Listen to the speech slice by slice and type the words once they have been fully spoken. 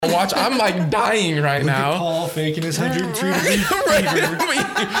watch. I'm like dying right now. Paul faking his 103 degree fever. You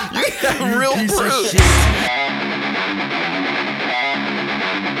got real Piece of proof. shit.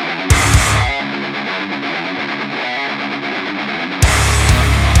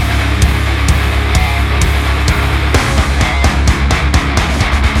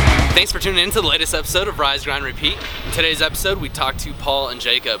 Thanks for tuning in to the latest episode of Rise, Grind, Repeat. In today's episode, we talked to Paul and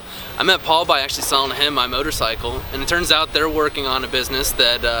Jacob. I met Paul by actually selling him my motorcycle, and it turns out they're working on a business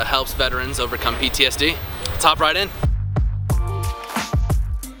that helps veterans overcome PTSD. Let's hop right in.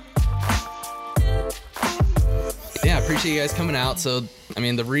 Yeah, I appreciate you guys coming out. So, I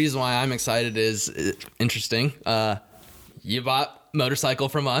mean, the reason why I'm excited is interesting. You bought motorcycle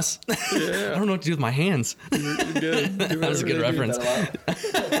from us. Yeah. I don't know what to do with my hands. You're good. That was a good reference.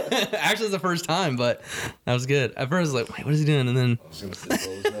 Actually, it's the first time, but that was good. At first, I was like, wait, what is he doing? And then I was gonna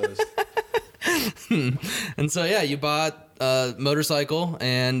say, blow his nose. and so, yeah, you bought a motorcycle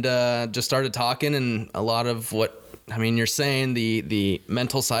and just started talking, and a lot of what, I mean, you're saying the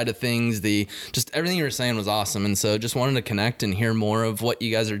mental side of things, just everything you were saying was awesome. And so just wanted to connect and hear more of what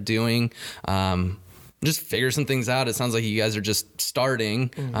you guys are doing. Just figure some things out. It sounds like you guys are just starting.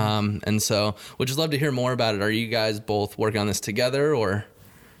 Mm-hmm. And so would just love to hear more about it. Are you guys both working on this together or?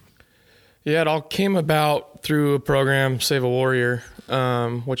 Yeah, it all came about through a program, Save a Warrior,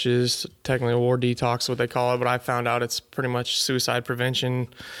 which is technically a war detox, what they call it. But I found out it's pretty much suicide prevention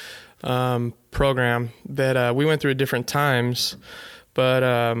program that we went through at different times.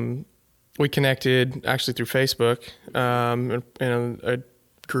 But we connected actually through Facebook in a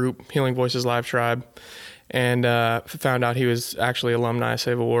group, Healing Voices Live Tribe, and found out he was actually alumni of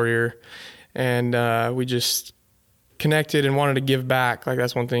Save a Warrior, and we just connected and wanted to give back. Like,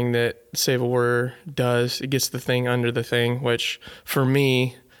 that's one thing that Save a Warrior does. It gets the thing under the thing, which for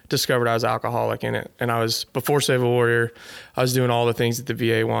me, discovered I was alcoholic in it. And I was, before Save a Warrior, I was doing all the things that the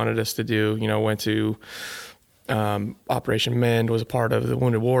VA wanted us to do. You know, went to Operation Mend, was a part of the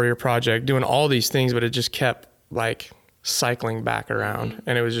Wounded Warrior Project, doing all these things, but it just kept like cycling back around,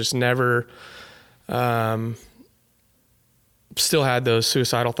 and it was just never still had those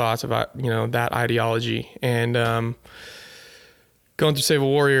suicidal thoughts about, you know, that ideology. And going through Save a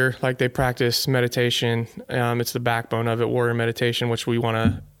Warrior, like, they practice meditation. It's the backbone of it, warrior meditation, which we want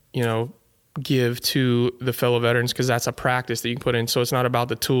to, you know, give to the fellow veterans, because that's a practice that you can put in. So it's not about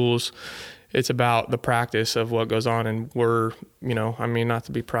the tools, it's about the practice of what goes on. And we're, you know, I mean, not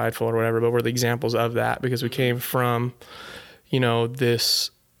to be prideful or whatever, but we're the examples of that, because we came from, you know,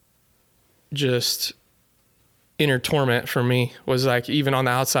 this just inner torment. For me was like, even on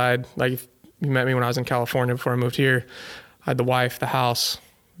the outside, like, if you met me when I was in California before I moved here, I had the wife, the house,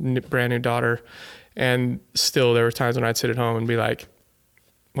 brand new daughter. And still there were times when I'd sit at home and be like,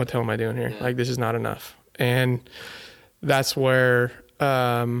 what the hell am I doing here? Yeah. Like, this is not enough. And that's where,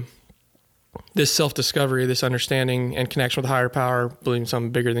 this self-discovery, this understanding and connection with a higher power, believing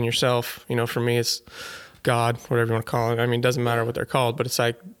something bigger than yourself. You know, for me, it's God, whatever you want to call it. I mean, it doesn't matter what they're called, but it's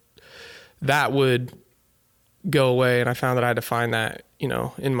like that would go away. And I found that I had to find that, you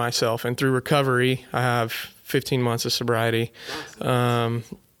know, in myself. And through recovery, I have 15 months of sobriety. And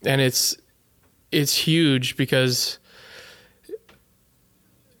it's huge, because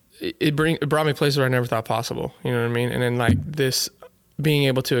it brought me places where I never thought possible. You know what I mean? And then, like, this, being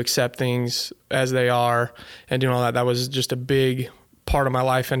able to accept things as they are and doing all that, that was just a big part of my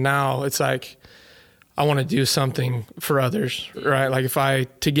life. And now it's like, I want to do something for others, right?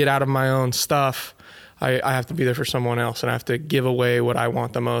 Like, to get out of my own stuff, I have to be there for someone else, and I have to give away what I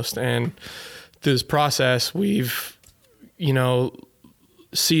want the most. And through this process, we've, you know,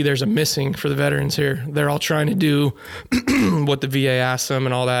 see there's a missing for the veterans here. They're all trying to do what the VA asked them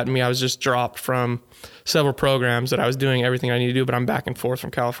and all that. And me, I was just dropped from several programs that I was doing everything I need to do, but I'm back and forth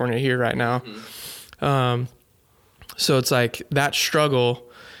from California here right now. Mm-hmm. So it's like that struggle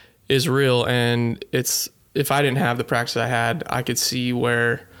is real. And it's, if I didn't have the practice I had, I could see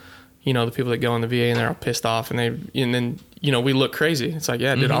where, you know, the people that go in the VA and they're all pissed off, and then, you know, we look crazy. It's like,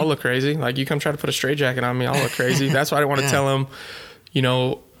 yeah, dude, I'll look crazy. Like, you come try to put a straitjacket on me, I'll look crazy. That's why I didn't want to tell them, you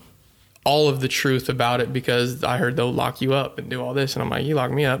know, all of the truth about it, because I heard they'll lock you up and do all this. And I'm like, you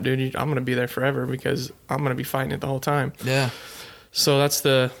lock me up, dude, I'm going to be there forever, because I'm going to be fighting it the whole time. Yeah. So that's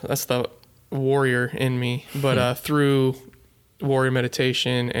the warrior in me. But through warrior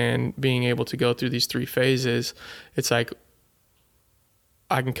meditation and being able to go through these 3 phases, it's like,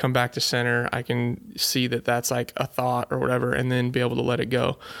 I can come back to center. I can see that that's like a thought or whatever, and then be able to let it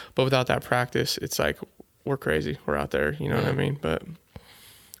go. But without that practice, it's like, we're crazy. We're out there, you know what I mean? But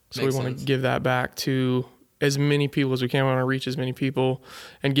so we want to give that back to as many people as we can. We want to reach as many people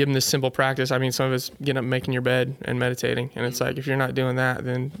and give them this simple practice. I mean, some of it's getting up, making your bed, and meditating. And it's like, if you're not doing that,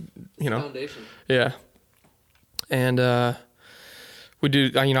 then, Foundation. Yeah. And we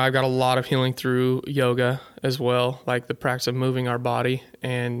do, I've got a lot of healing through yoga as well, like the practice of moving our body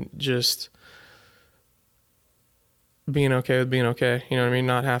and just being okay with being okay. You know what I mean?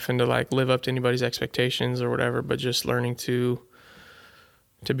 Not having to like live up to anybody's expectations or whatever, but just learning to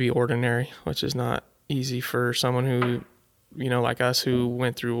be ordinary, which is not easy for someone who, like us, who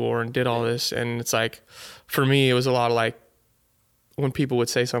went through war and did all this. And it's like, for me, it was a lot of like, when people would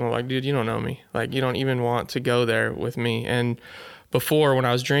say something like, dude, you don't know me. Like, you don't even want to go there with me. And before, when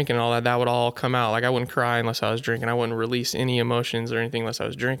I was drinking and all that, that would all come out. Like, I wouldn't cry unless I was drinking. I wouldn't release any emotions or anything unless I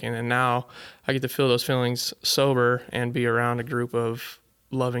was drinking. And now I get to feel those feelings sober and be around a group of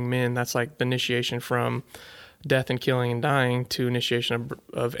loving men. That's like the initiation from death and killing and dying to initiation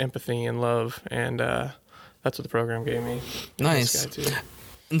of empathy and love. And that's what the program gave me. Nice.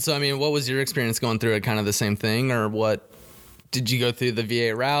 And so, I mean, what was your experience going through it? Kind of the same thing, or what? Did you go through the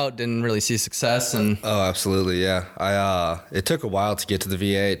VA route? Didn't really see success? And Oh, absolutely, yeah. It took a while to get to the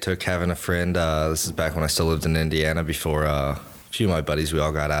VA. It took having a friend. This is back when I still lived in Indiana. Before a few of my buddies, we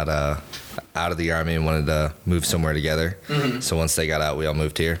all got out of the Army and wanted to move somewhere together. Mm-hmm. So once they got out, we all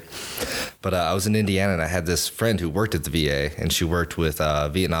moved here. But I was in Indiana, and I had this friend who worked at the VA, and she worked with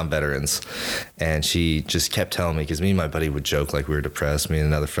Vietnam veterans. And she just kept telling me, because me and my buddy would joke like we were depressed, me and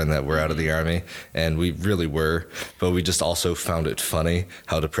another friend that were out of the Army, and we really were, but we just also found it funny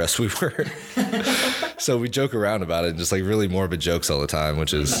how depressed we were. So we joke around about it, just like really morbid jokes all the time,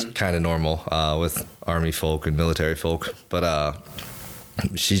 which is kind of normal with Army folk and military folk. But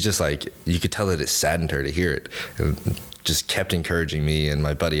she's just like, you could tell that it saddened her to hear it. And just kept encouraging me and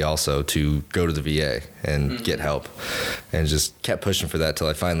my buddy also to go to the VA and get help, and just kept pushing for that till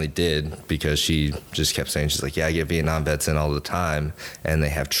I finally did, because she just kept saying, she's like, yeah, I get Vietnam vets in all the time and they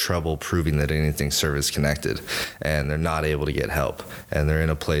have trouble proving that anything's service connected, and they're not able to get help, and they're in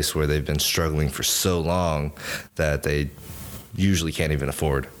a place where they've been struggling for so long that they usually can't even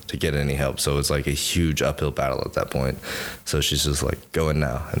afford to get any help. So it's like a huge uphill battle at that point. So she's just like, go in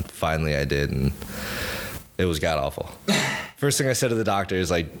now. And finally I did, and it was god awful. First thing I said to the doctor is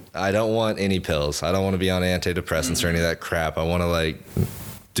like, I don't want any pills. I don't want to be on antidepressants or any of that crap. I want to like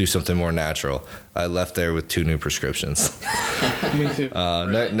do something more natural. I left there with 2 new prescriptions. Me too.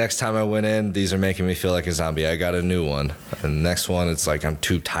 Next time I went in, these are making me feel like a zombie. I got a new one. And the next one, it's like, I'm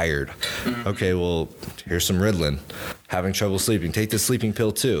too tired. Okay, well, here's some Ritalin. Having trouble sleeping. Take this sleeping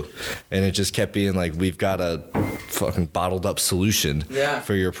pill too. And it just kept being like, we've got a fucking bottled up solution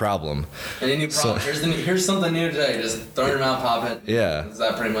for your problem. Any new problem. Here's something new today. Just throw it in your mouth, pop it. Yeah. Is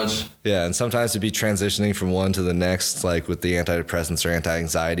that pretty much? Yeah, and sometimes it'd be transitioning from one to the next, like with the antidepressants or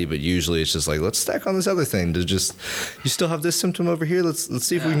anti-anxiety, but usually it's just like, let's stack on this other thing to just, you still have this symptom over here, let's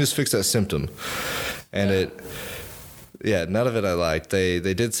see if we can just fix that symptom. And none of it I liked. They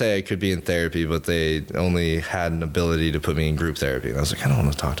did say I could be in therapy, but they only had an ability to put me in group therapy. And I was like, I don't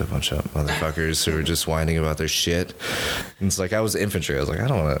want to talk to a bunch of motherfuckers who are just whining about their shit. And it's like, I was infantry. I was like, I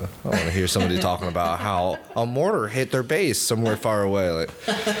don't want to hear somebody talking about how a mortar hit their base somewhere far away. Like,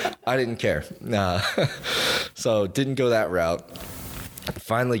 I didn't care. So didn't go that route.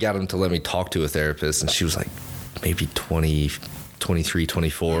 Finally got him to let me talk to a therapist, and she was like maybe 23,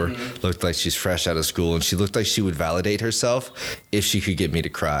 24, looked like she's fresh out of school, and she looked like she would validate herself if she could get me to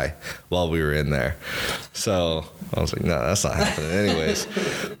cry while we were in there. So I was like, no, that's not happening anyways.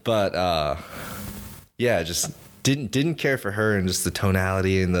 But just didn't care for her, and just the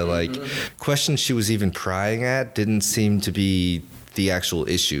tonality and the like questions she was even prying at didn't seem to be the actual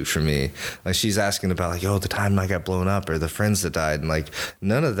issue for me. Like, she's asking about like, oh, the time I got blown up or the friends that died, and like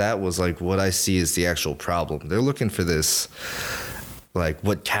none of that was like what I see as the actual problem. They're looking for this, like,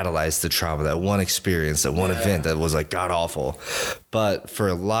 what catalyzed the trauma, that one experience, that one event that was like god awful. But for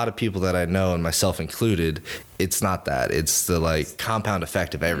a lot of people that I know, and myself included, it's not that. It's the like compound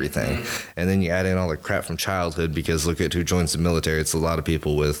effect of everything. And then you add in all the crap from childhood, because look at who joins the military. It's a lot of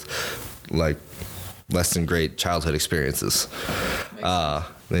people with like less than great childhood experiences.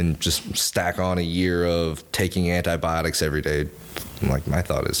 Then just stack on a year of taking antibiotics every day. Like, my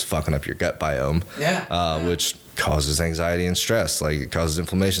thought is fucking up your gut biome, which causes anxiety and stress. Like, it causes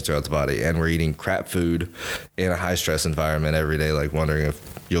inflammation throughout the body. And we're eating crap food in a high stress environment every day, like wondering if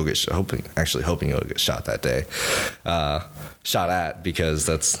you'll get hoping you'll get shot that day. Shot at, because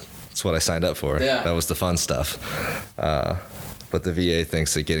that's what I signed up for. Yeah. That was the fun stuff. But the VA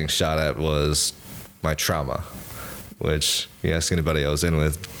thinks that getting shot at was my trauma, which, you ask anybody I was in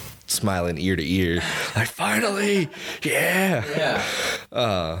with, smiling ear to ear, like, finally, yeah.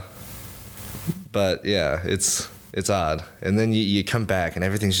 But yeah, it's odd. And then you come back and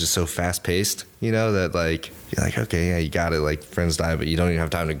everything's just so fast paced, you know, that like you're like, okay, yeah, you got it, like friends die, but you don't even have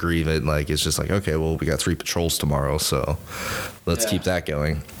time to grieve it. Like it's just like, okay, well, we got 3 patrols tomorrow, so let's keep that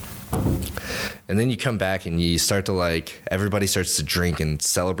going. And then you come back and you start to like, everybody starts to drink and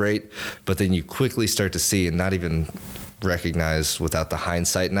celebrate, but then you quickly start to see and not even recognize without the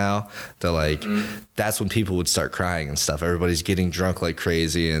hindsight now that like that's when people would start crying and stuff. Everybody's getting drunk like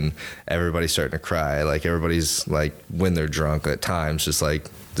crazy and everybody's starting to cry. Like everybody's like, when they're drunk at times, just like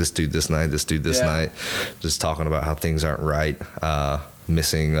this dude this night, night, just talking about how things aren't right,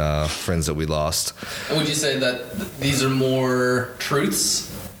 missing friends that we lost. And would you say that these are more truths,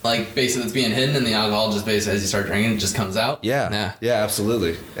 like basically that's being hidden, and the alcohol just basically as you start drinking it just comes out? Yeah,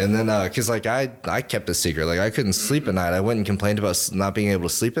 absolutely. And then because like I kept a secret, like I couldn't sleep at night. I went and complained about not being able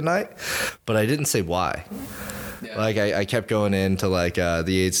to sleep at night, but I didn't say why. Yeah. Like I kept going into like the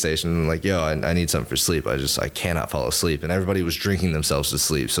aid station and like, yo, I need something for sleep. I cannot fall asleep. And everybody was drinking themselves to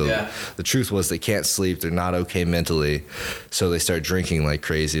sleep. So the truth was they can't sleep. They're not okay mentally. So they start drinking like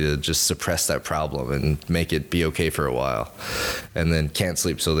crazy to just suppress that problem and make it be okay for a while. And then can't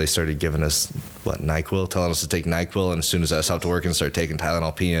sleep. So they started giving us NyQuil, telling us to take NyQuil. And as soon as I stopped working, start taking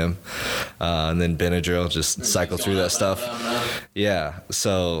Tylenol PM, and then Benadryl, just cycle through that stuff. Yeah.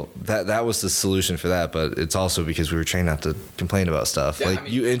 So that was the solution for that. But it's also because we were trained not to complain about stuff.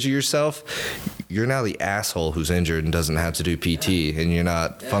 You injure yourself, you're now the asshole who's injured and doesn't have to do PT, and you're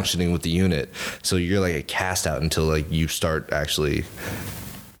not functioning with the unit. So you're like a cast out until like you start actually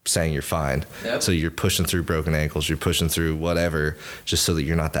saying you're fine. So you're pushing through broken ankles, you're pushing through whatever, just so that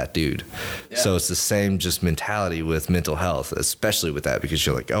you're not that dude. So it's the same just mentality with mental health, especially with that, because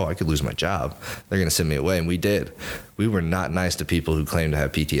you're like, oh, I could lose my job, they're gonna send me away. And we did. We were not nice to people who claimed to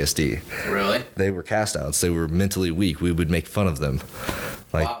have PTSD. Really? They were cast outs. They were mentally weak. We would make fun of them.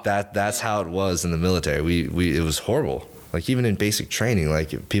 Like that's how it was in the military. It was horrible. Like even in basic training,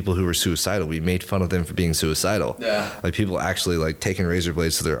 like people who were suicidal, we made fun of them for being suicidal. Like people actually like taking razor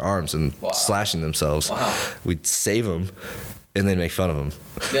blades to their arms and slashing themselves. We'd save them and then make fun of them.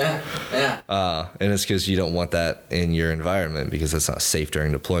 And it's because you don't want that in your environment because it's not safe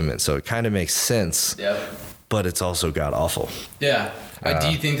during deployment. So it kind of makes sense. But it's also god awful. Do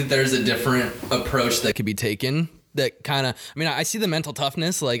you think that there's a different approach that could be taken? That kind of, I mean, I see the mental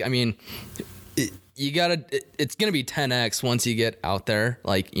toughness. Like, I mean, it's going to be 10x once you get out there,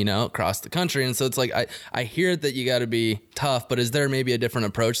 like, you know, across the country. And so it's like, I hear that you got to be tough, but is there maybe a different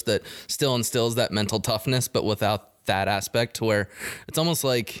approach that still instills that mental toughness, but without that aspect to where it's almost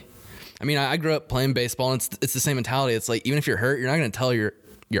like, I mean, I grew up playing baseball and it's the same mentality. It's like, even if you're hurt, you're not going to tell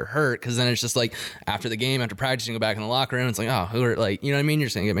you're hurt, because then it's just like after the game, after practice, you go back in the locker room, it's like, oh, who are, like, you know what I mean, you're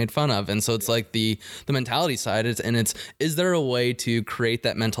just gonna get made fun of. And so it's like the mentality side is there a way to create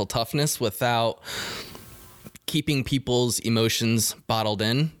that mental toughness without keeping people's emotions bottled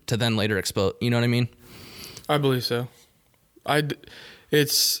in to then later explode? You know what I mean? I believe so. I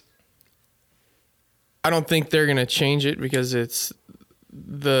don't think they're gonna change it, because it's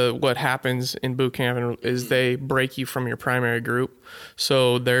what happens in boot camp is they break you from your primary group.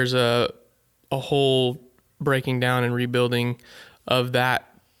 So there's a whole breaking down and rebuilding of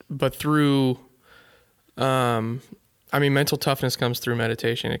that. But through, mental toughness comes through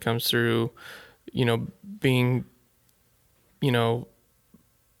meditation. It comes through, being,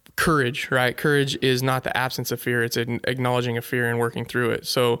 courage, right? Courage is not the absence of fear. It's an acknowledging of fear and working through it.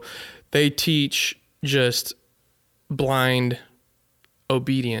 So they teach just blind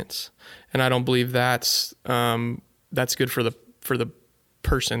obedience, and I don't believe that's good for the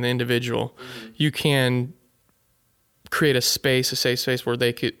person, the individual. You can create a safe space where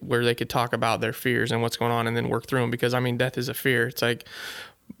they could talk about their fears and what's going on, and then work through them. Because death is a fear. It's like,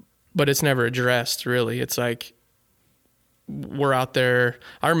 but it's never addressed really. It's like we're out there.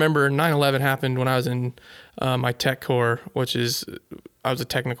 I remember 9/11 happened when I was in my tech corps, which is, I was a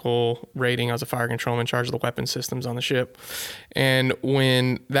technical rating. I was a fire controlman in charge of the weapon systems on the ship. And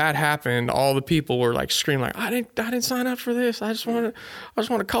when that happened, all the people were like screaming, like, I didn't sign up for this. I just wanted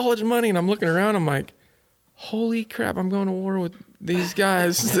college money. And I'm looking around, I'm like, holy crap, I'm going to war with these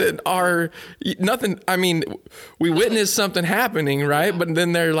guys that are nothing. I mean, we witnessed something happening, right? But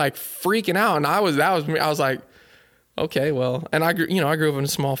then they're like freaking out. And that was me. I was like, okay, well, and I grew up in a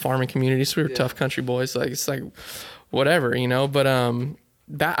small farming community, so we were tough country boys. Like, it's like, whatever, but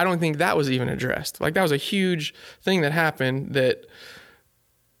that, I don't think that was even addressed. Like, that was a huge thing that happened that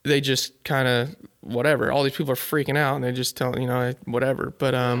they just kind of, whatever, all these people are freaking out and they just tell, whatever.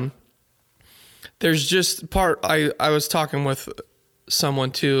 But there's just I was talking with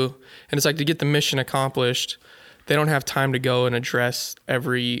someone too, and it's like, to get the mission accomplished, they don't have time to go and address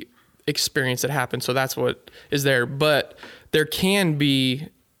every experience that happened. So that's what is there. But there can be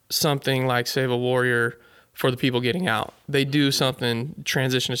something like Save a Warrior for the people getting out. They do something,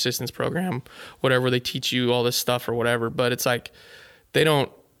 transition assistance program, whatever. They teach you all this stuff or whatever. But it's like they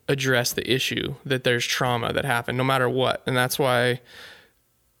don't address the issue that there's trauma that happened no matter what. And that's why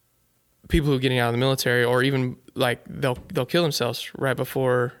people who are getting out of the military, or even like they'll kill themselves right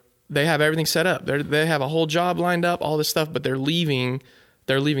before they have everything set up. They have a whole job lined up, all this stuff, but they're leaving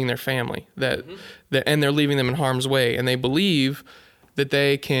their family and they're leaving them in harm's way. And they believe that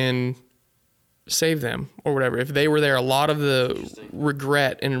they can save them or whatever. If they were there, a lot of the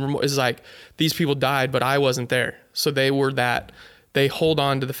regret and is like, these people died, but I wasn't there. So they hold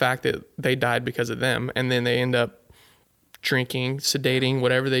on to the fact that they died because of them. And then they end up drinking, sedating,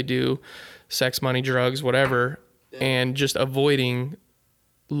 whatever they do, sex, money, drugs, whatever, and just avoiding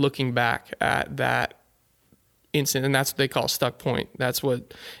looking back at that incident. And that's what they call stuck point. That's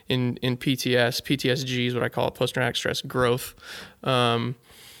what in PTSD is what I call it, post-traumatic stress growth.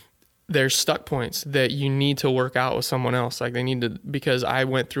 There's stuck points that you need to work out with someone else. Like they need to, because I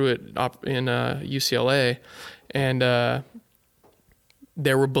went through it in UCLA, and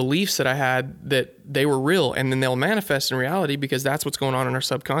there were beliefs that I had that they were real, and then they'll manifest in reality because that's what's going on in our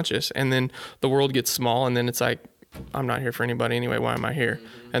subconscious. And then the world gets small, and then it's like, I'm not here for anybody anyway. Why am I here?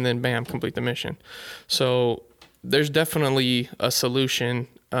 And then bam, complete the mission. So there's definitely a solution.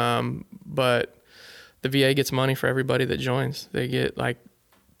 But the VA gets money for everybody that joins. They get like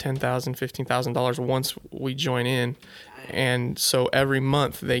 $10,000, $15,000 once we join in. And so every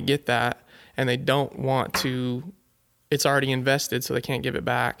month they get that, and they don't want to, it's already invested, so they can't give it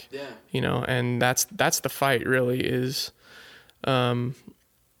back. Yeah. You know, and that's the fight really is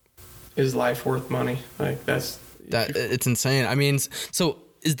life worth money? Like it's insane. I mean, so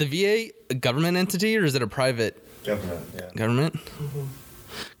is the VA a government entity or is it a private? Government, yeah. Government? Mm-hmm.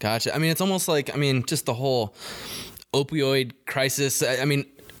 Gotcha. I mean, it's almost like, just the whole opioid crisis. I mean,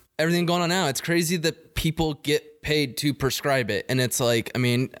 everything going on now, it's crazy that people get paid to prescribe it. And it's like,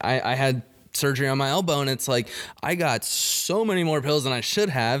 I had surgery on my elbow, and it's like I got so many more pills than I should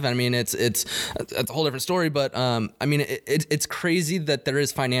have. I mean, it's a whole different story, but it's crazy that there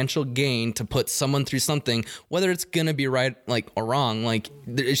is financial gain to put someone through something, whether it's gonna be right or wrong. Like,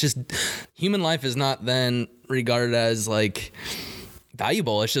 it's just, human life is not then regarded as like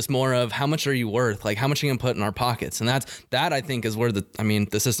valuable. It's just more of how much are you worth? Like, how much are you gonna put in our pockets? And that I think is where the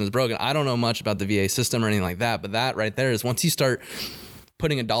system is broken. I don't know much about the VA system or anything like that, but that right there is, once you start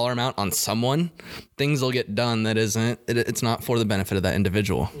putting a dollar amount on someone, things will get done that it's not for the benefit of that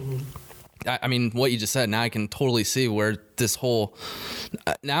individual. Mm-hmm. What you just said, now I can totally see where this whole,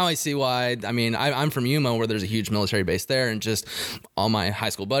 now I see why. I'm from Yuma, where there's a huge military base there, and just all my high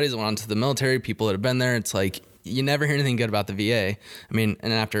school buddies went on to the military, people that have been there, it's like, you never hear anything good about the VA. And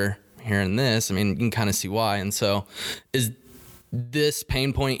after hearing this, you can kind of see why. And so is this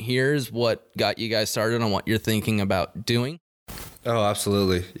pain point here is what got you guys started on what you're thinking about doing? Oh,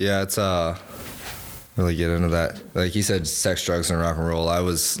 absolutely. Yeah, it's really get into that. Like you said, sex, drugs, and rock and roll.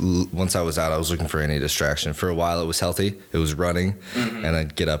 Once I was out, I was looking for any distraction. For a while, it was healthy. It was running, and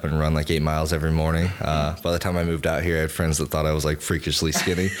I'd get up and run like 8 miles every morning. By the time I moved out here, I had friends that thought I was like freakishly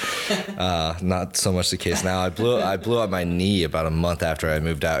skinny. Not so much the case now. I blew out my knee about a month after I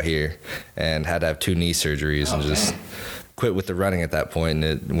moved out here, and had to have 2 knee surgeries, and just quit with the running at that point, and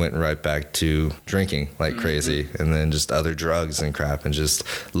it went right back to drinking like crazy, and then just other drugs and crap, and just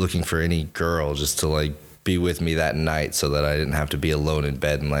looking for any girl just to like be with me that night, so that I didn't have to be alone in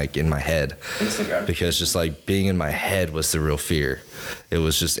bed and like in my head. Because just like being in my head was the real fear. It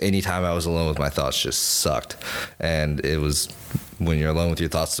was just anytime I was alone with my thoughts just sucked. And it was, when you're alone with your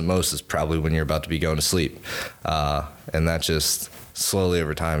thoughts the most is probably when you're about to be going to sleep. And that just slowly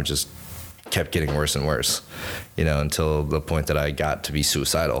over time just kept getting worse and worse, until the point that I got to be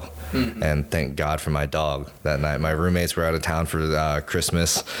suicidal. Mm-hmm. And thank God for my dog that night. My roommates were out of town for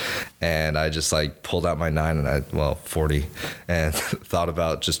Christmas, and I just like pulled out my 40, and thought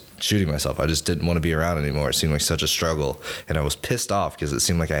about just shooting myself. I just didn't want to be around anymore. It seemed like such a struggle, and I was pissed off because it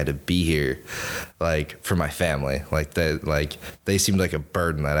seemed like I had to be here, like for my family. They seemed like a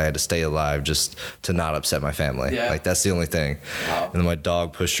burden that I had to stay alive just to not upset my family. Yeah. Like that's the only thing. Wow. And then my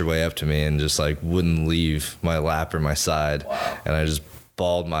dog pushed her way up to me and just like wouldn't leave my lap or my side. Wow. And I just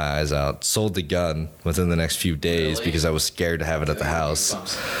bawled my eyes out, sold the gun within the next few days because I was scared to have it at the house,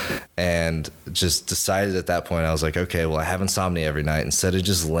 and just decided at that point, I was like, okay, well, I have insomnia every night. Instead of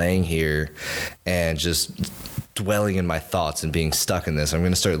just laying here and just dwelling in my thoughts and being stuck in this, I'm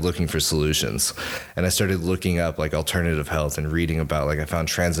going to start looking for solutions. And I started looking up like alternative health and reading about, like, I found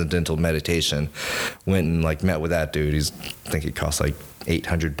transcendental meditation, went and like met with that dude. I think it cost like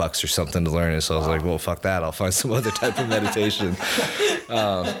 $800 or something to learn it. So I was like, well, fuck that. I'll find some other type of meditation.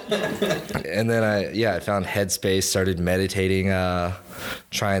 And then I found Headspace, started meditating,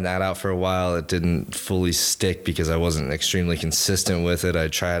 trying that out for a while. It didn't fully stick because I wasn't extremely consistent with it. I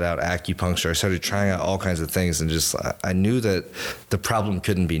tried out acupuncture. I started trying out all kinds of things, and just I knew that the problem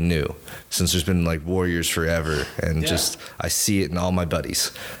couldn't be new, since there's been like warriors forever, and just I see it in all my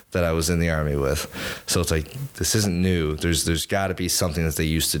buddies that I was in the Army with. So it's like, this isn't new. There's got to be something that they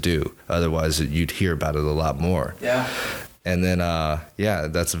used to do. Otherwise, you'd hear about it a lot more. Yeah. And then,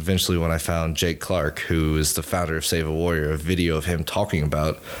 that's eventually when I found Jake Clark, who is the founder of Save a Warrior, a video of him talking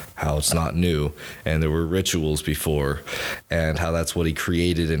about how it's not new and there were rituals before and how that's what he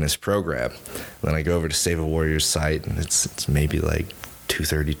created in his program. And then I go over to Save a Warrior's site, and it's maybe like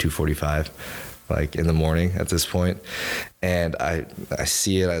 2:30, 2:45, like in the morning at this point. And I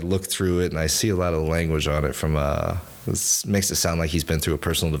see it, I look through it, and I see a lot of language on it from, this makes it sound like he's been through a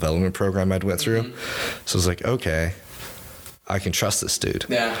personal development program I'd went through. Mm-hmm. So I was like, okay, I can trust this dude.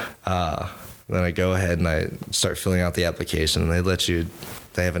 Yeah. Then I go ahead and I start filling out the application, and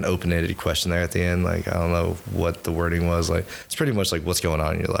they have an open-ended question there at the end. Like, I don't know what the wording was. Like, it's pretty much like, what's going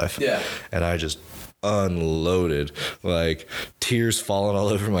on in your life? Yeah. And I just unloaded, like tears falling all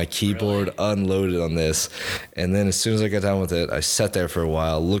over my keyboard, unloaded on this. And then as soon as I got done with it, I sat there for a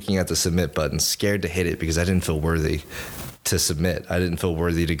while looking at the submit button, scared to hit it because I didn't feel worthy to submit. I didn't feel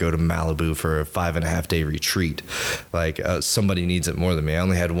worthy to go to Malibu for a 5.5-day retreat. Like, somebody needs it more than me. I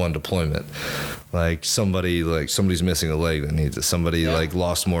only had one deployment. Somebody's missing a leg that needs it. Somebody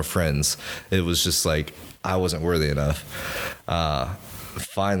lost more friends. It was just like, I wasn't worthy enough.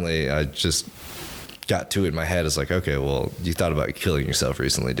 Finally, I just got to it in my head. It's like, okay, well, you thought about killing yourself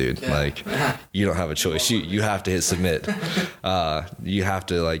recently, dude. Yeah. Like, you don't have a choice. You have to hit submit. You have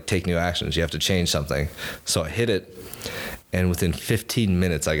to like take new actions. You have to change something. So I hit it, and within 15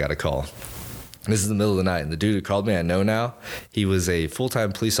 minutes, I got a call. This is the middle of the night, and the dude who called me, I know now, he was a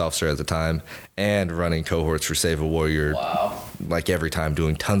full-time police officer at the time and running cohorts for Save a Warrior. Wow. Like every time,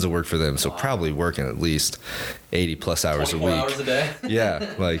 doing tons of work for them. So probably working at least 80 plus hours a week. 24 hours a day?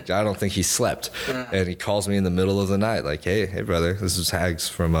 Yeah. Like, I don't think he slept. And he calls me in the middle of the night, like, hey brother, this is Hags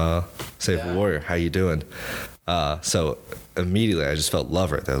from Save a Warrior. How you doing? So immediately I just felt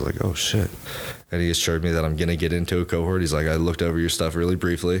love right there. I was like, oh shit. And he assured me that I'm going to get into a cohort. He's like, I looked over your stuff really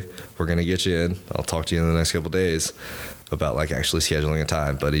briefly. We're going to get you in. I'll talk to you in the next couple of days about like actually scheduling a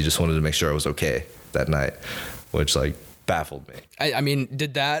time. But he just wanted to make sure I was okay that night, which like baffled me. I mean,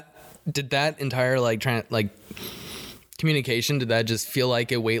 did that entire communication, did that just feel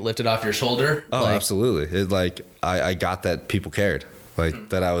like a weight lifted off your shoulder? Oh, absolutely. It like, I got that people cared. Like,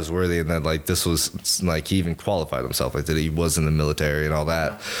 that I was worthy, and that like this was like, he even qualified himself, like that he was in the military and all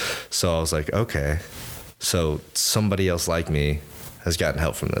that. So I was like, okay, so somebody else like me has gotten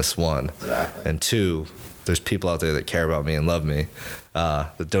help from this, one. Exactly. And two, there's people out there that care about me and love me,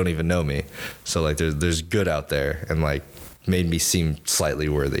 that don't even know me. So like there's good out there, and like made me seem slightly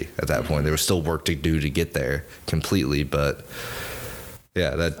worthy at that point. There was still work to do to get there completely, but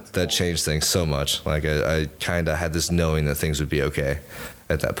yeah, that changed things so much. Like I kind of had this knowing that things would be okay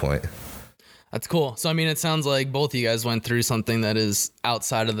at that point. That's cool. So, I mean, it sounds like both of you guys went through something that is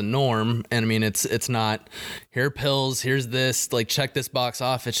outside of the norm. And I mean, it's not, here are pills, here's this, like, check this box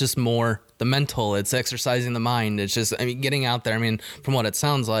off. It's just more the mental, it's exercising the mind. It's just, I mean, getting out there, I mean, from what it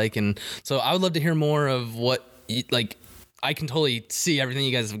sounds like. And so I would love to hear more of what, like, I can totally see everything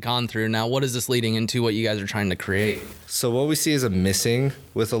you guys have gone through. Now, what is this leading into, what you guys are trying to create? So what we see as a missing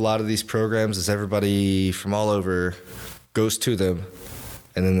with a lot of these programs is everybody from all over goes to them,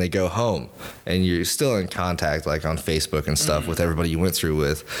 and then they go home, and you're still in contact, like on Facebook and stuff, with everybody you went through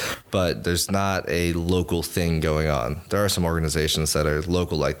with, but there's not a local thing going on. There are some organizations that are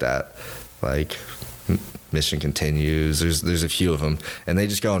local like that, like Mission Continues. There's a few of them, and they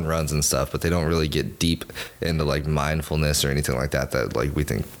just go on runs and stuff, but they don't really get deep into like mindfulness or anything like that like we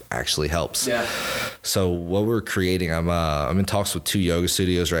think actually helps. Yeah. So what we're creating, I'm in talks with 2 yoga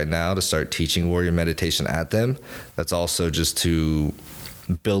studios right now to start teaching warrior meditation at them. That's also just to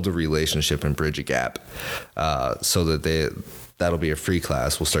build a relationship and bridge a gap, so that that'll be a free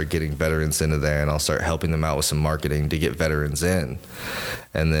class. We'll start getting veterans into there, and I'll start helping them out with some marketing to get veterans in,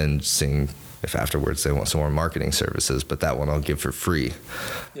 and then seeing if afterwards they want some more marketing services. But that one I'll give for free,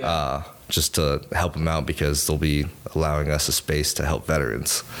 just to help them out, because they'll be allowing us a space to help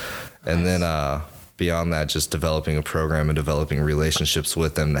veterans. Nice. And then beyond that, just developing a program and developing relationships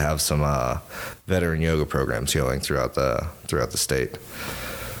with them to have some veteran yoga programs going throughout the state.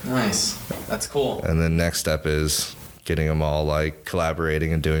 Nice. That's cool. And then next step is getting them all like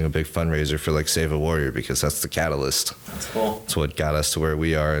collaborating and doing a big fundraiser for like Save a Warrior, because that's the catalyst. That's cool. It's what got us to where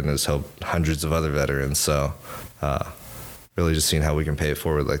we are and has helped hundreds of other veterans. So really just seeing how we can pay it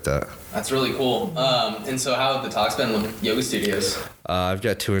forward like that. That's really cool. And so how have the talks been with yoga studios? I've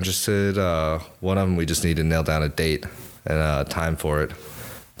got 2 interested. One of them, we just need to nail down a date and a time for it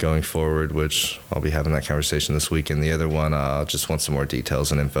going forward, which I'll be having that conversation this week. And the other one, just want some more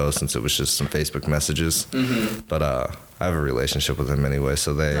details and info, since it was just some Facebook messages. But I have a relationship with them anyway,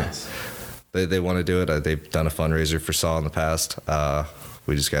 so they want to do it. They've done a fundraiser for SAW in the past.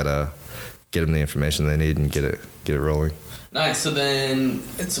 We just gotta get them the information they need and get it rolling. Nice. So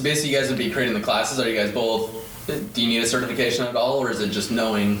basically you guys would be creating the classes. Are you guys both, do you need a certification at all, or is it just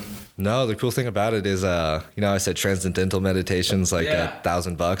knowing? No, the cool thing about it is, I said transcendental meditation's like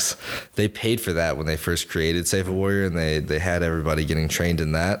 $1,000. They paid for that when they first created Save a Warrior, and they had everybody getting trained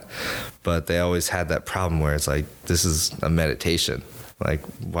in that. But they always had that problem where it's like, this is a meditation. Like,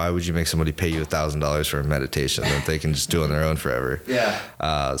 why would you make somebody pay you $1,000 for a meditation that they can just do on their own forever?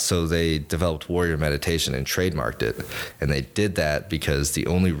 Yeah. So they developed Warrior Meditation and trademarked it. And they did that because the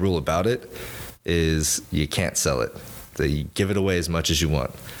only rule about it is you can't sell it. You give it away as much as you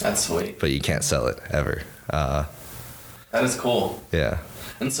want. That's sweet. But you can't sell it ever. That is cool. Yeah.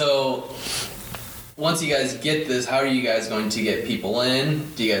 And so once you guys get this, how are you guys going to get people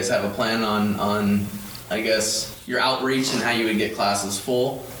in? Do you guys have a plan on I guess, your outreach and how you would get classes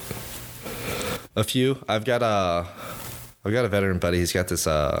full? A few. I've got a veteran buddy. He's got this,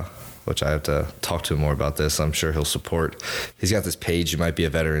 which I have to talk to him more about this. I'm sure he'll support. He's got this page, You Might Be a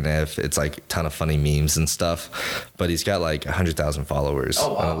Veteran If. It's like a ton of funny memes and stuff. But he's got like 100,000 followers.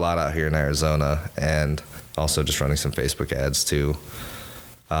 Oh, wow. And a lot out here in Arizona. And also just running some Facebook ads too.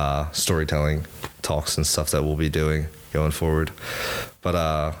 Storytelling talks and stuff that we'll be doing going forward.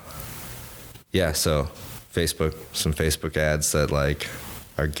 But yeah, so some Facebook ads that like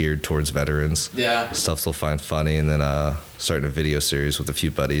are geared towards veterans. Yeah. Stuff they'll find funny, and then starting a video series with a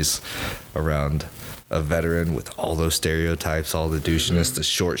few buddies around a veteran with all those stereotypes, all the douchiness, the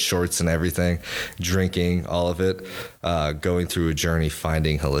short shorts and everything, drinking, all of it, going through a journey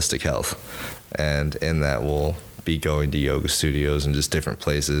finding holistic health. And in that we'll be going to yoga studios and just different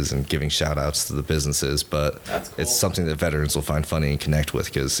places and giving shout outs to the businesses. But That's cool. It's something that veterans will find funny and connect with,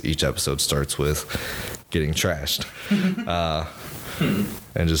 because each episode starts with getting trashed.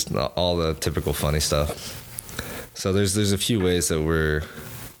 And just all the typical funny stuff. So there's a few ways that we're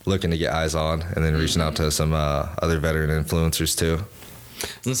looking to get eyes on, and then reaching out to some other veteran influencers too. I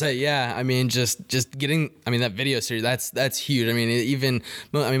was gonna say, yeah. I mean, just getting. I mean, that video series. That's huge. I mean,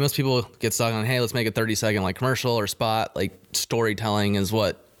 most people get stuck on, hey, let's make a 30-second like commercial or spot. Like storytelling is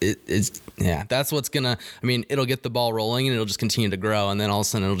what it is. Yeah, that's what's gonna. I mean, it'll get the ball rolling, and it'll just continue to grow, and then all of a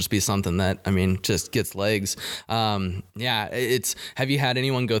sudden it'll just be something that, I mean, just gets legs. Yeah. Have you had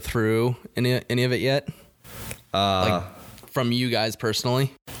anyone go through any of it yet? Like from you guys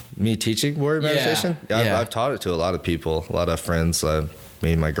personally? Me teaching warrior meditation? Yeah, I've taught it to a lot of people, a lot of friends.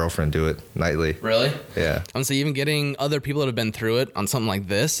 Me and my girlfriend do it nightly. Really? Yeah. And so even getting other people that have been through it on something like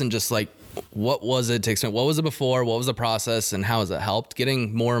this, and just like, what was it to explain? What was it before? What was the process, and how has it helped?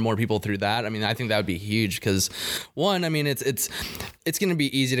 Getting more and more people through that. I mean, I think that would be huge, because one, I mean, it's going to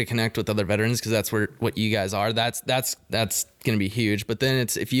be easy to connect with other veterans, because that's what you guys are. That's going to be huge. But then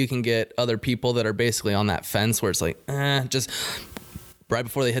it's, if you can get other people that are basically on that fence where it's like, just right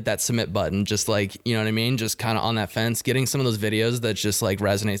before they hit that submit button, just like, you know what I mean? Just kind of on that fence, getting some of those videos that just like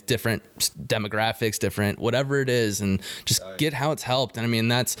resonates, different demographics, different, whatever it is, and just get how it's helped. And I mean,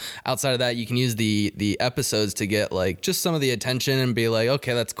 that's outside of that, you can use the episodes to get like just some of the attention and be like,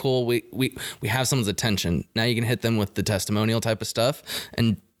 okay, that's cool. We have someone's attention. Now you can hit them with the testimonial type of stuff.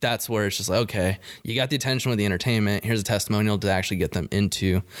 And that's where it's just like, okay, you got the attention with the entertainment. Here's a testimonial to actually get them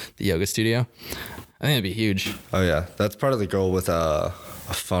into the yoga studio. I think it'd be huge. Oh yeah, that's part of the goal with a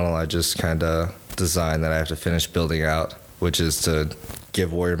funnel I just kind of designed that I have to finish building out, which is to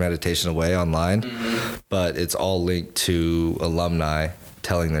give warrior meditation away online. Mm-hmm. But it's all linked to alumni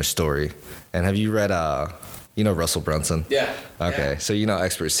telling their story. And have you read Russell Brunson? Yeah. Okay, so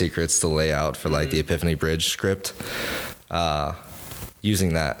Expert Secrets, the layout for like the Epiphany Bridge script.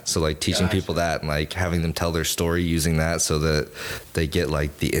 Using that, so like teaching people that, and like having them tell their story using that, so that they get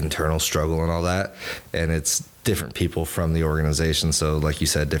like the internal struggle and all that. And it's different people from the organization, so like you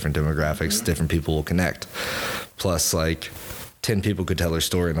said, different demographics, different people will connect. Plus like 10 people could tell their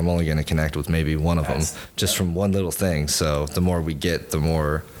story, and I'm only going to connect with maybe one of them just from one little thing. So the more we get, the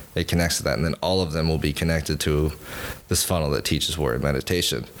more it connects to that, and then all of them will be connected to this funnel that teaches warrior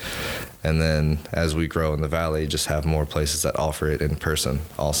meditation. And then as we grow in the valley, just have more places that offer it in person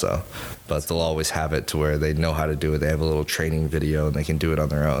also. But they'll always have it to where they know how to do it. They have a little training video and they can do it on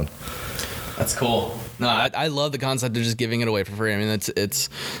their own. That's cool. No, I love the concept of just giving it away for free. I mean, it's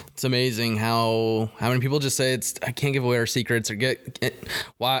amazing how many people just say I can't give away our secrets or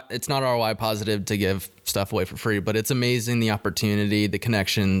why it's not ROI positive to give stuff away for free, but it's amazing the opportunity, the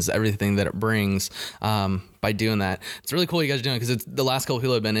connections, everything that it brings by doing that. It's really cool you guys are doing it because it's the last couple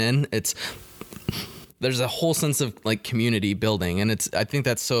people I've been in. There's a whole sense of like community building, and I think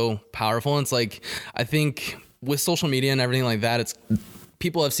that's so powerful. And it's like I think with social media and everything like that,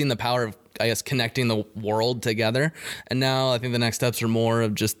 people have seen the power of, I guess, connecting the world together. And now I think the next steps are more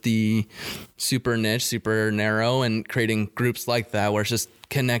of just the super niche, super narrow, and creating groups like that where it's just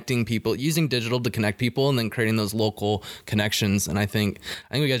connecting people, using digital to connect people, and then creating those local connections. And I think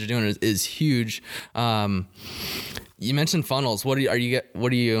what you guys are doing is huge. You mentioned funnels. Are you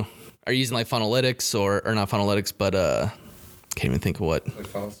using like Funnelytics or not Funnelytics, but can't even think of what.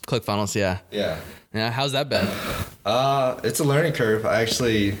 ClickFunnels, yeah. Yeah, how's that been? It's a learning curve. I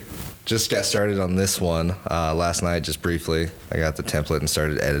actually just got started on this one last night, just briefly. I got the template and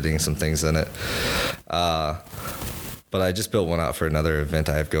started editing some things in it. But I just built one out for another event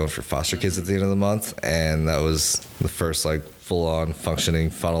I have going for foster kids at the end of the month, and that was the first like full-on functioning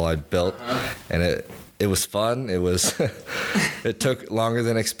funnel I built, and it was fun. It was it took longer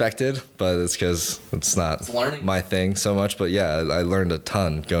than expected, but it's because it's not my thing so much. But yeah, I learned a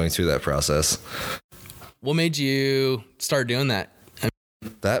ton going through that process. What made you start doing that?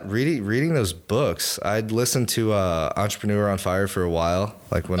 That reading those books. I'd listened to Entrepreneur on Fire for a while.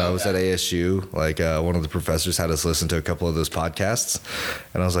 Like when I was at ASU, like one of the professors had us listen to a couple of those podcasts,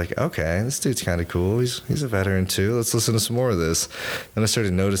 and I was like, okay, this dude's kind of cool. He's a veteran too. Let's listen to some more of this. And I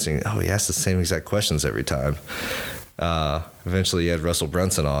started noticing, he asks the same exact questions every time. Eventually, he had Russell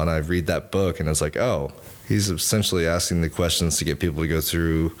Brunson on. I read that book, and I was like, oh, he's essentially asking the questions to get people to go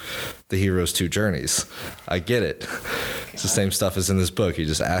through the hero's 2 journeys. I get it. It's the same stuff as in this book. He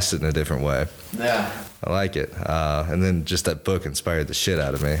just asked it in a different way. Yeah. I like it. And then just that book inspired the shit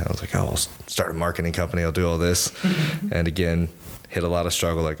out of me. I was like, I'll start a marketing company. I'll do all this. And again, hit a lot of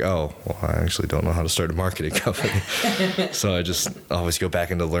struggle. Like, I actually don't know how to start a marketing company. So I just always go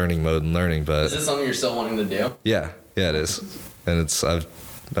back into learning mode and learning. But is this something you're still wanting to do? Yeah, it is. And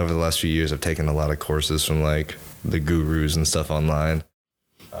over the last few years, I've taken a lot of courses from like the gurus and stuff online.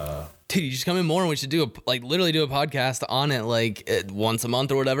 Dude, you just come in more and we should literally do a podcast on it like once a month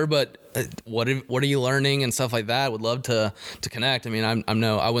or whatever. But what are you learning and stuff like that? Would love to connect. I mean,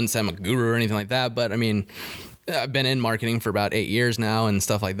 I wouldn't say I'm a guru or anything like that, but I mean, I've been in marketing for about 8 years now and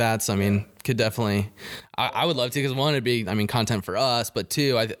stuff like that. So I mean, could definitely, I would love to, because one, it'd be, content for us, but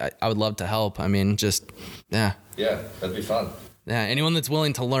two, I would love to help. I mean, just yeah, that'd be fun. Yeah, anyone that's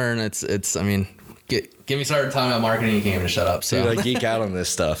willing to learn, get me started talking about marketing, you can't even shut up. So dude, I geek out on this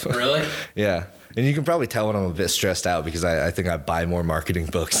stuff. Really? Yeah. And you can probably tell when I'm a bit stressed out because I think I buy more marketing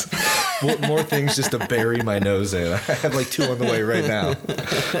books. more things just to bury my nose in. I have like 2 on the way right now.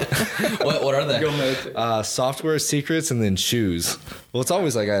 What are they? Software secrets and then shoes. Well, it's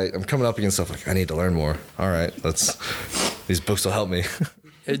always like I'm coming up against stuff like I need to learn more. All right, these books will help me.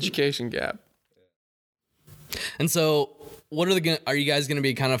 Education gap. And so are you guys going to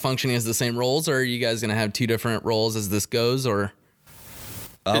be kind of functioning as the same roles, or are you guys going to have 2 different roles as this goes, or?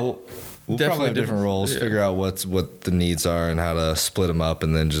 We'll probably have different roles, figure out what the needs are and how to split them up,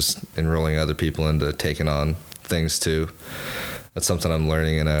 and then just enrolling other people into taking on things too. That's something I'm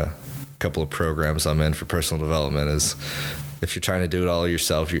learning in a couple of programs I'm in for personal development, is if you're trying to do it all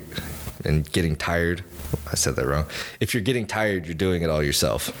yourself and getting tired, I said that wrong. If you're getting tired, you're doing it all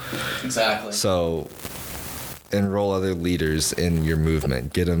yourself. Exactly. So enroll other leaders in your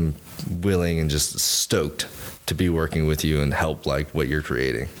movement, get them willing and just stoked to be working with you and help like what you're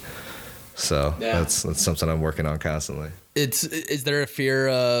creating. So that's something I'm working on constantly. Is there a fear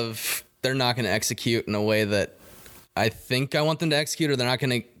of they're not going to execute in a way that I think I want them to execute, or they're not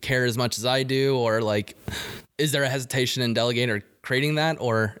going to care as much as I do, or like, is there a hesitation in delegating or creating that,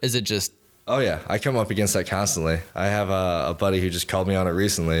 or is it just? Oh yeah, I come up against that constantly. I have a buddy who just called me on it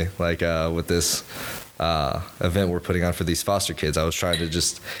recently, like with this event we're putting on for these foster kids. I was trying to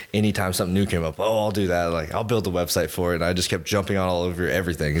just, anytime something new came up, I'll do that. Like, I'll build the website for it. And I just kept jumping on all over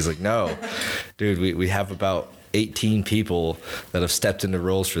everything. He's like, no, dude, we have about 18 people that have stepped into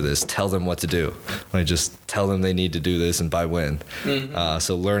roles for this. Tell them what to do. Like, just tell them they need to do this and by when. Mm-hmm.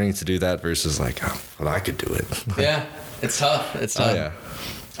 So learning to do that versus like, I could do it. Yeah, it's tough. It's tough. Oh, yeah.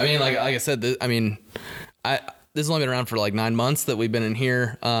 I mean, like I said, this has only been around for like 9 months that we've been in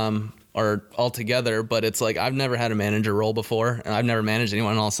here. are all together, but it's like I've never had a manager role before, and I've never managed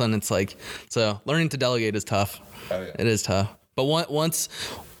anyone. And all of a sudden, it's like, so learning to delegate is tough. Oh, yeah. It is tough. But once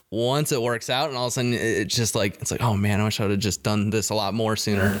it works out, and all of a sudden it's just like, it's like, oh man, I wish I would have just done this a lot more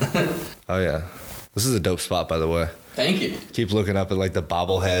sooner. Oh yeah, this is a dope spot, by the way. Thank you. Keep looking up at like the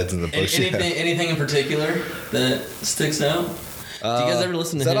bobbleheads and the bush. Anything in particular that sticks out? Do you guys ever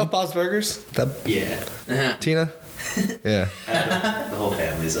listen to Is that him? off Bob's Burgers? That Yeah. Tina? Yeah. The whole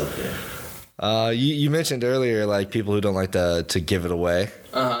family's up there. You mentioned earlier like people who don't like to give it away.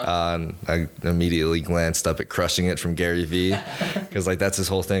 I immediately glanced up at Crushing It from Gary Vee, because like that's his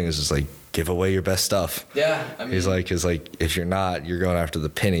whole thing is just like give away your best stuff. Yeah, I mean, He's like if you're not, you're going after the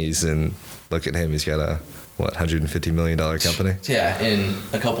pennies. And look at him, he's got a $150 million company. yeah, in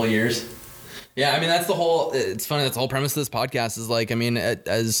a couple of years. Yeah, I mean that's the whole. It's funny. That's the whole premise of this podcast is like, I mean,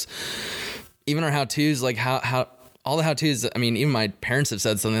 as even our how-tos, like how all the how-tos. I mean, even my parents have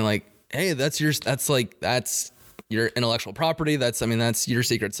said something like, "Hey, that's your intellectual property. That's your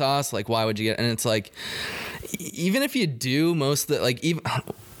secret sauce. Like, why would you get?" And it's like, even if you do most of the, like, even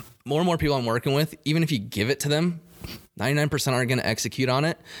more and more people I'm working with, even if you give it to them, 99% aren't going to execute on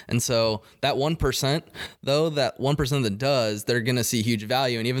it. And so that 1%, though, that 1% that does, they're going to see huge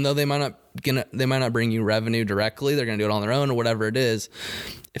value. And even though they might not bring you revenue directly, they're going to do it on their own or whatever it is.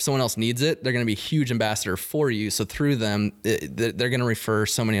 If someone else needs it, they're going to be a huge ambassador for you. So through them, they're going to refer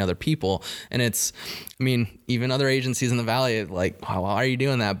so many other people. And it's, I mean, even other agencies in the Valley, like, why are you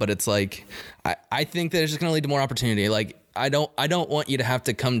doing that? But it's like, I think that it's just going to lead to more opportunity. Like, I don't want you to have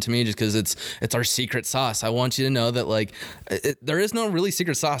to come to me just because it's our secret sauce. I want you to know that like there is no really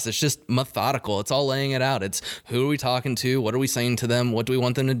secret sauce. It's just methodical. It's all laying it out. It's who are we talking to? What are we saying to them? What do we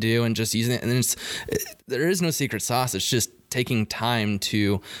want them to do? And just using it. And then there is no secret sauce. It's just taking time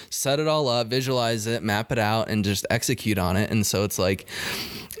to set it all up, visualize it, map it out, and just execute on it. And so it's like,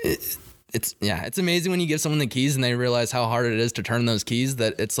 it's amazing when you give someone the keys and they realize how hard it is to turn those keys,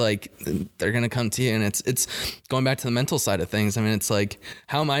 that it's like they're going to come to you. And it's going back to the mental side of things. I mean, it's like,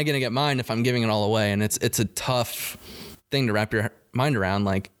 how am I going to get mine if I'm giving it all away? And it's a tough thing to wrap your mind around.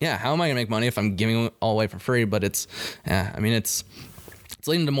 Like, yeah, how am I going to make money if I'm giving it all away for free? But it's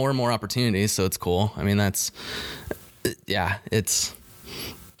leading to more and more opportunities. So it's cool. I mean, I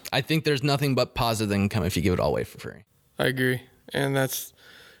think there's nothing but positive that can come if you give it all away for free. I agree. And that's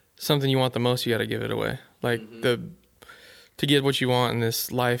something you want the most, you got to give it away. Like to get what you want in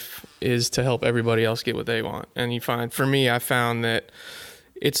this life is to help everybody else get what they want. And I found that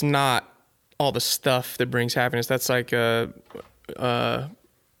it's not all the stuff that brings happiness. That's like a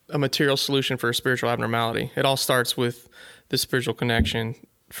material solution for a spiritual abnormality. It all starts with the spiritual connection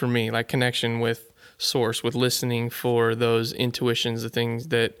for me, like connection with source, with listening for those intuitions, the things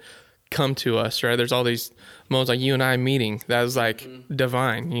that come to us, right? There's all these moments like you and I meeting, that was like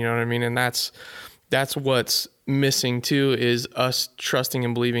divine, you know what I mean? And that's what's missing too, is us trusting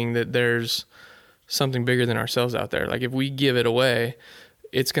and believing that there's something bigger than ourselves out there. Like if we give it away,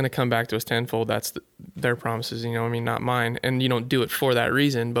 it's going to come back to us tenfold. That's their promises, you know what I mean? Not mine. And you don't do it for that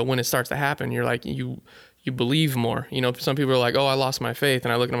reason, but when it starts to happen, you're like, you believe more. You know, some people are like, oh, I lost my faith.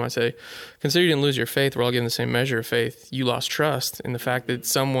 And I look at them and I say, consider you didn't lose your faith. We're all given the same measure of faith. You lost trust in the fact that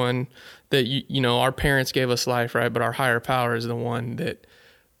someone that, you know, our parents gave us life, right? But our higher power is the one that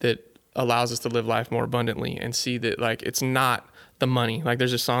allows us to live life more abundantly and see that like, it's not the money. Like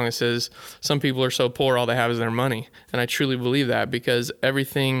there's a song that says, some people are so poor, all they have is their money. And I truly believe that, because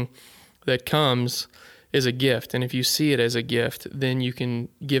everything that comes is a gift. And if you see it as a gift, then you can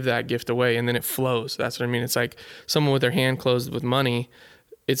give that gift away and then it flows. That's what I mean. It's like someone with their hand closed with money,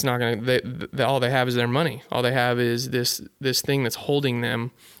 it's not going to, all they have is their money. All they have is this thing that's holding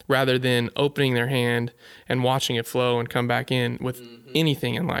them, rather than opening their hand and watching it flow and come back in with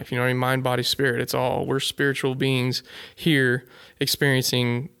anything in life. You know what I mean? Mind, body, spirit. We're spiritual beings here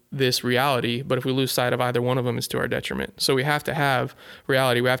experiencing this reality, but if we lose sight of either one of them, it's to our detriment. So we have to have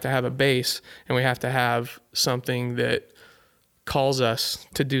reality, we have to have a base, and we have to have something that calls us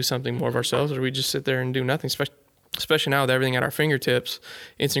to do something more of ourselves, or we just sit there and do nothing, especially now with everything at our fingertips,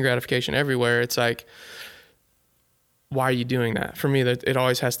 instant gratification everywhere. It's like, why are you doing that? For me, that it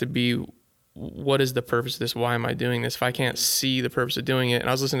always has to be, what is the purpose of this? Why am I doing this? If I can't see the purpose of doing it. And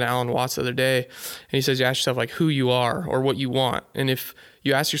I was listening to Alan Watts the other day, and he says, you ask yourself like who you are or what you want. And if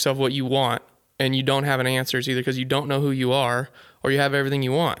you ask yourself what you want and you don't have an answer, it's either because you don't know who you are or you have everything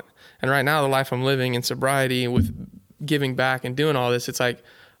you want. And right now, the life I'm living in sobriety with giving back and doing all this, it's like,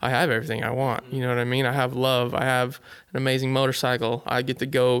 I have everything I want. You know what I mean? I have love. I have an amazing motorcycle. I get to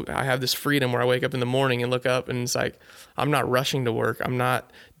go. I have this freedom where I wake up in the morning and look up and it's like, I'm not rushing to work. I'm not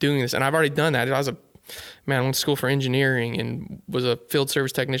doing this. And I've already done that. man, I went to school for engineering and was a field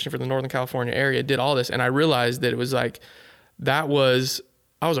service technician for the Northern California area, did all this. And I realized that it was like, I was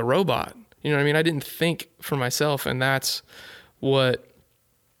a robot. You know what I mean? I didn't think for myself. And that's what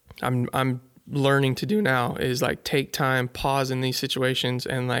I'm learning to do now, is like take time, pause in these situations,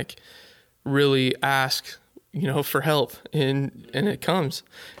 and like really ask, for help. And it comes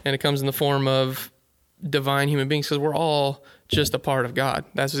in the form of divine human beings, because we're all just a part of God.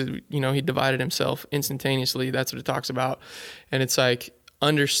 That's, he divided himself instantaneously. That's what it talks about. And it's like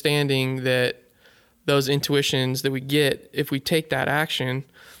understanding that those intuitions that we get, if we take that action,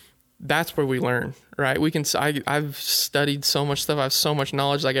 that's where we learn, right? I've studied so much stuff. I have so much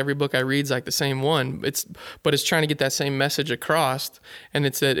knowledge. Like every book I read is like the same one. But it's trying to get that same message across, and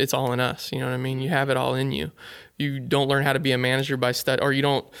it's that it's all in us. You know what I mean? You have it all in you. You don't learn how to be a manager by study, or you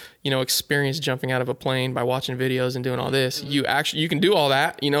don't, experience jumping out of a plane by watching videos and doing all this. You can do all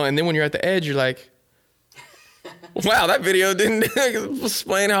that, and then when you're at the edge, you're like, wow, that video didn't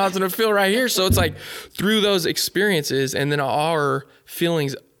explain how it's going to feel right here. So it's like through those experiences and then our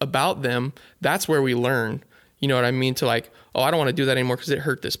feelings about them, that's where we learn, you know what I mean? To like, oh, I don't want to do that anymore because it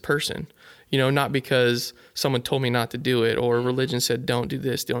hurt this person, not because someone told me not to do it or religion said, don't do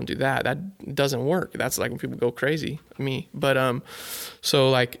this, don't do that. That doesn't work. That's like when people go crazy, me. But,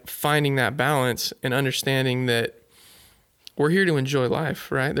 so like finding that balance and understanding that we're here to enjoy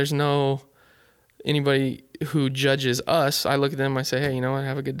life, right? There's no anybody who judges us. I look at them, I say, hey,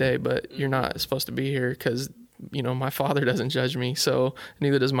 have a good day, but you're not supposed to be here because, my father doesn't judge me. So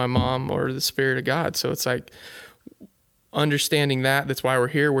neither does my mom or the Spirit of God. So it's like understanding that's why we're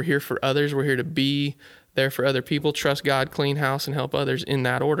here. We're here for others. We're here to be there for other people, trust God, clean house, and help others in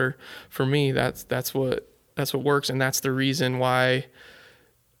that order. For me, that's what works. And that's the reason why,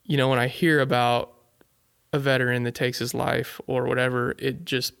 when I hear about a veteran that takes his life or whatever, it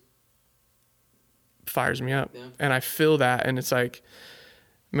just fires me up. Yeah. And I feel that, and it's like,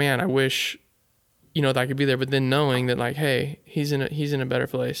 man, I wish that I could be there, but then knowing that like, hey, he's in a better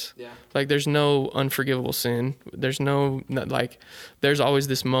place. Yeah. Like there's no unforgivable sin. There's there's always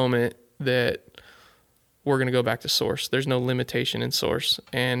this moment that we're going to go back to source. There's no limitation in source,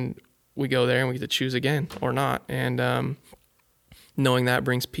 and we go there and we get to choose again or not. And knowing that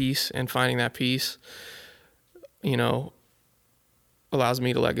brings peace, and finding that peace, allows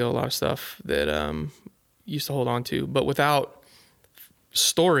me to let go a lot of stuff that used to hold on to. But without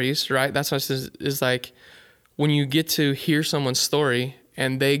stories, right? That's what is like when you get to hear someone's story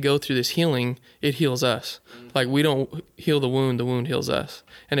and they go through this healing, it heals us. Like we don't heal the wound heals us.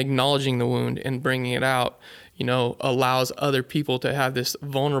 And acknowledging the wound and bringing it out, allows other people to have this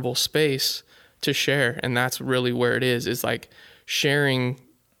vulnerable space to share. And that's really where it is like sharing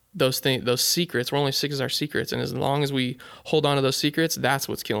those things, those secrets. We're only as sick as our secrets. And as long as we hold on to those secrets, that's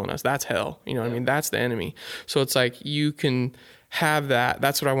what's killing us. That's hell. You know what I mean? That's the enemy. So it's like you can have that.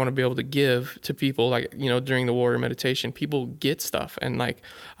 That's what I want to be able to give to people. Like, during the warrior meditation, people get stuff. And like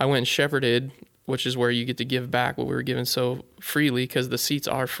I went and shepherded, which is where you get to give back what we were given so freely, because the seats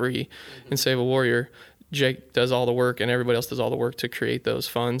are free in Save a Warrior. Jake does all the work and everybody else does all the work to create those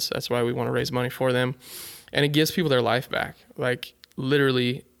funds. That's why we want to raise money for them. And it gives people their life back. Like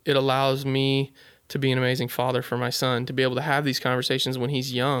literally, it allows me to be an amazing father for my son, to be able to have these conversations when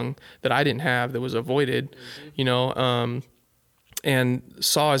he's young that I didn't have, that was avoided, and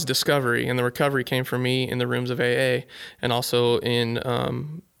saw his discovery. And the recovery came from me in the rooms of AA and also in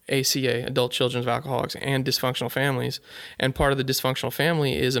ACA, Adult Children of Alcoholics, and dysfunctional families. And part of the dysfunctional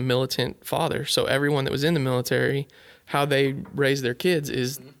family is a militant father. So everyone that was in the military, how they raise their kids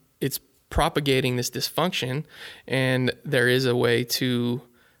is it's propagating this dysfunction, and there is a way to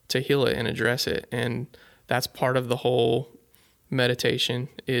heal it and address it. And that's part of the whole meditation,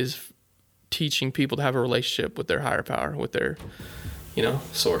 is teaching people to have a relationship with their higher power, with their,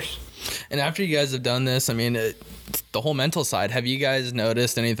 source. And after you guys have done this, I mean, the whole mental side, have you guys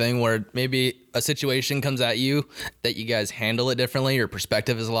noticed anything where maybe a situation comes at you that you guys handle it differently? Your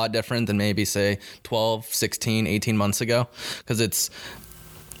perspective is a lot different than maybe say 12, 16, 18 months ago? Because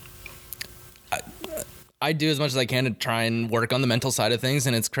I do as much as I can to try and work on the mental side of things.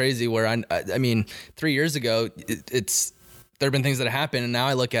 And it's crazy where I mean, 3 years ago, there have been things that have happened, and now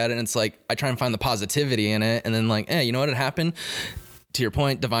I look at it and it's like, I try and find the positivity in it. And then like, hey, you know what had happened? To your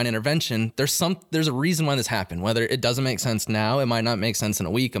point, divine intervention, there's a reason why this happened. Whether it doesn't make sense now, it might not make sense in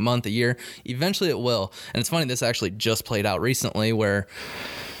a week, a month, a year. Eventually it will. And it's funny, this actually just played out recently where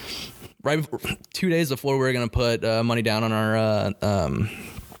right 2 days before we were going to put money down on our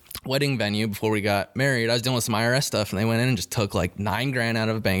wedding venue before we got married, I was dealing with some IRS stuff, and they went in and just took like $9,000 out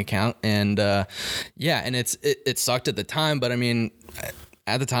of a bank account. And and it sucked at the time, but I mean,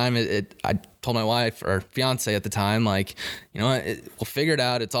 at the time, I told my wife or fiance at the time, like, you know what, we'll figure it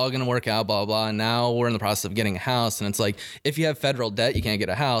out. It's all going to work out, blah, blah. And now we're in the process of getting a house. And it's like, if you have federal debt, you can't get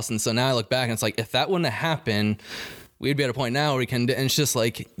a house. And so now I look back and it's like, if that wouldn't have happened, we'd be at a point now where we can, and it's just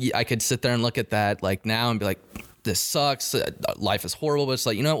like, I could sit there and look at that like now and be like, this sucks. Life is horrible, but it's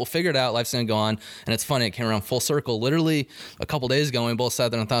like, you know what, we'll figure it out. Life's going to go on. And it's funny. It came around full circle. Literally a couple days ago, we both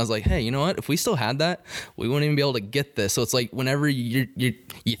sat there and thought, I was like, hey, you know what? If we still had that, we wouldn't even be able to get this. So it's like whenever you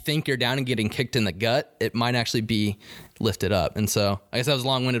think you're down and getting kicked in the gut, it might actually be lifted up. And so I guess that was a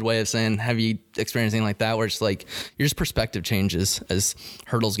long-winded way of saying, have you experienced anything like that where it's like your just perspective changes as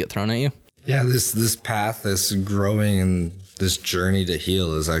hurdles get thrown at you? Yeah, this path, this growing and this journey to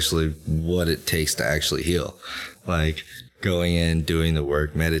heal is actually what it takes to actually heal. Like going in, doing the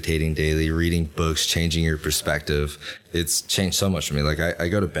work, meditating daily, reading books, changing your perspective. It's changed so much for me. Like I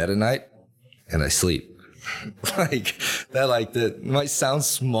go to bed at night and I sleep. That might sound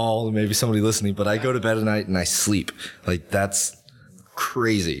small to maybe somebody listening, but I go to bed at night and I sleep. Like that's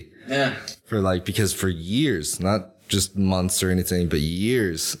crazy. Yeah. Because for years, not just months or anything, but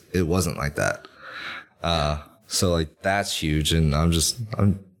years, it wasn't like that. So like that's huge. And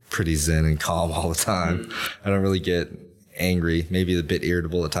I'm pretty zen and calm all the time. I don't really get angry, maybe a bit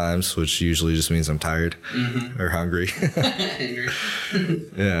irritable at times, which usually just means I'm tired or hungry.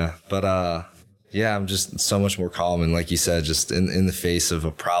 Yeah. But, yeah, I'm just so much more calm. And like you said, just in the face of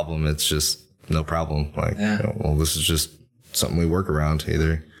a problem, it's just no problem. Like, you know, well, this is just something we work around.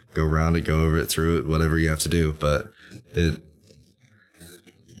 Either go around it, go over it, through it, whatever you have to do. But it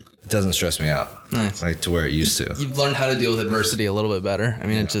doesn't stress me out. Nice. Like to where it used to. You've learned how to deal with adversity a little bit better. I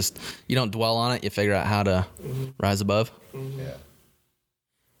mean, It's just, you don't dwell on it. You figure out how to rise above. Yeah.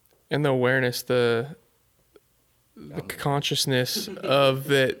 And the awareness, the consciousness of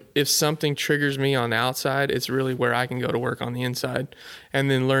that, if something triggers me on the outside, it's really where I can go to work on the inside. And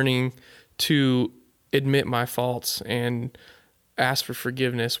then learning to admit my faults and ask for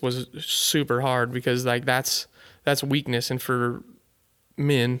forgiveness was super hard, because like that's weakness. And for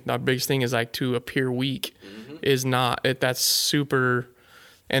men, the biggest thing is like to appear weak is not it. That's super.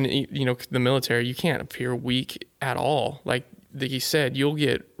 And you know, the military, you can't appear weak at all. Like he said, you'll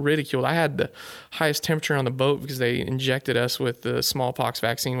get ridiculed. I had the highest temperature on the boat because they injected us with the smallpox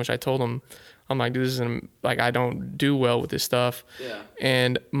vaccine, which I told them, I'm like, this isn't like, I don't do well with this stuff. Yeah.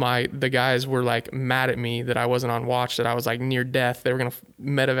 And the guys were like mad at me that I wasn't on watch, that I was like near death. They were going to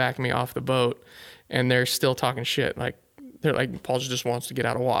medevac me off the boat, and they're still talking shit. Like, they're like, Paul just wants to get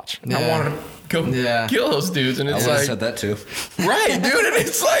out of watch. And I wanted to go kill those dudes. And it's I like, said that too. Right, dude. And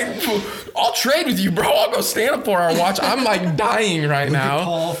it's like, I'll trade with you, bro. I'll go stand up for our watch. I'm like dying right now.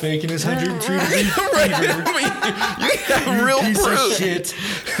 Paul faking his 103 degree right. I mean, you have real proof. Shit.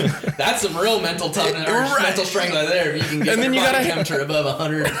 That's some real mental toughness, or mental strength right there. If you can get and then your you body gotta temperature above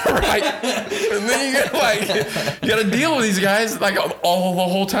 100. Right. And then you gotta deal with these guys like all the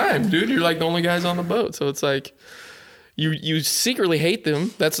whole time, dude. You're like the only guys on the boat. So it's like, you secretly hate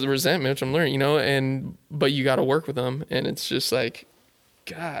them. That's the resentment, which I'm learning, you know, but you got to work with them. And it's just like,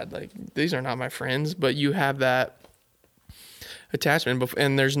 God, like these are not my friends, but you have that attachment,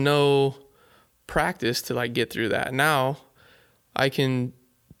 and there's no practice to like get through that. Now I can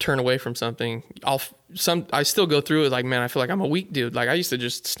turn away from something. I still go through it like, man, I feel like I'm a weak dude. Like I used to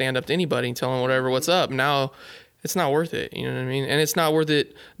just stand up to anybody and tell them what's up. Now it's not worth it. You know what I mean? And it's not worth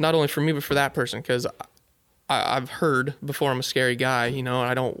it, not only for me, but for that person. 'Cause I've heard before, I'm a scary guy, you know,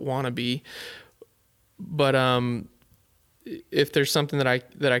 and I don't want to be, but if there's something that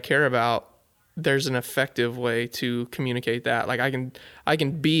I care about, there's an effective way to communicate that. Like I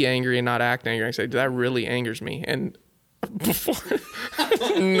can be angry and not act angry. I say, that really angers me. And before,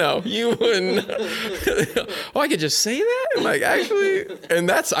 no, you wouldn't. Oh, I could just say that? Like actually, and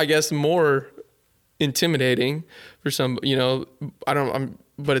that's, I guess, more intimidating for some, you know,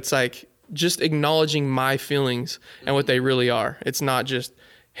 but it's like, just acknowledging my feelings and what they really are. It's not just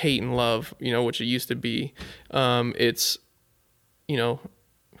hate and love, you know, which it used to be. It's, you know,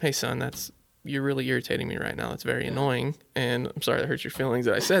 hey son, you're really irritating me right now. That's very annoying. And I'm sorry that hurt your feelings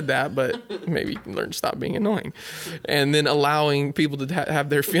that I said that, but maybe you can learn to stop being annoying. And then allowing people to have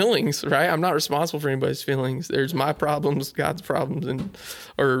their feelings, right? I'm not responsible for anybody's feelings. There's my problems, God's problems,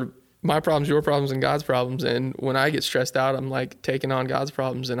 or my problems, your problems, and God's problems. And when I get stressed out, I'm like taking on God's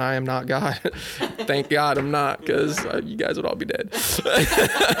problems, and I am not God. Thank God I'm not, because you guys would all be dead.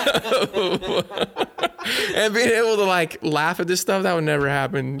 And being able to like laugh at this stuff, that would never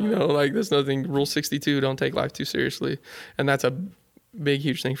happen. You know, like there's nothing, Rule 62, don't take life too seriously. And that's a big,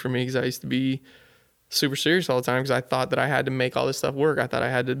 huge thing for me, because I used to be super serious all the time, because I thought that I had to make all this stuff work. I thought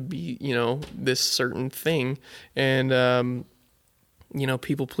I had to be, you know, this certain thing. And,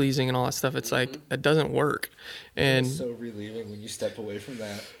 people pleasing and all that stuff. It's like, it doesn't work. And It's so relieving when you step away from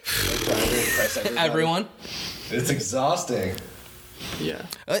that. Like, trying to impress Everyone. It's exhausting. yeah.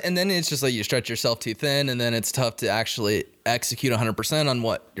 And then it's just like you stretch yourself too thin, and then it's tough to actually execute 100% on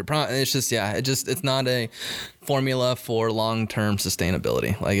what you're it's just, it's not a formula for long-term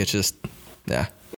sustainability. Like, it's just, yeah.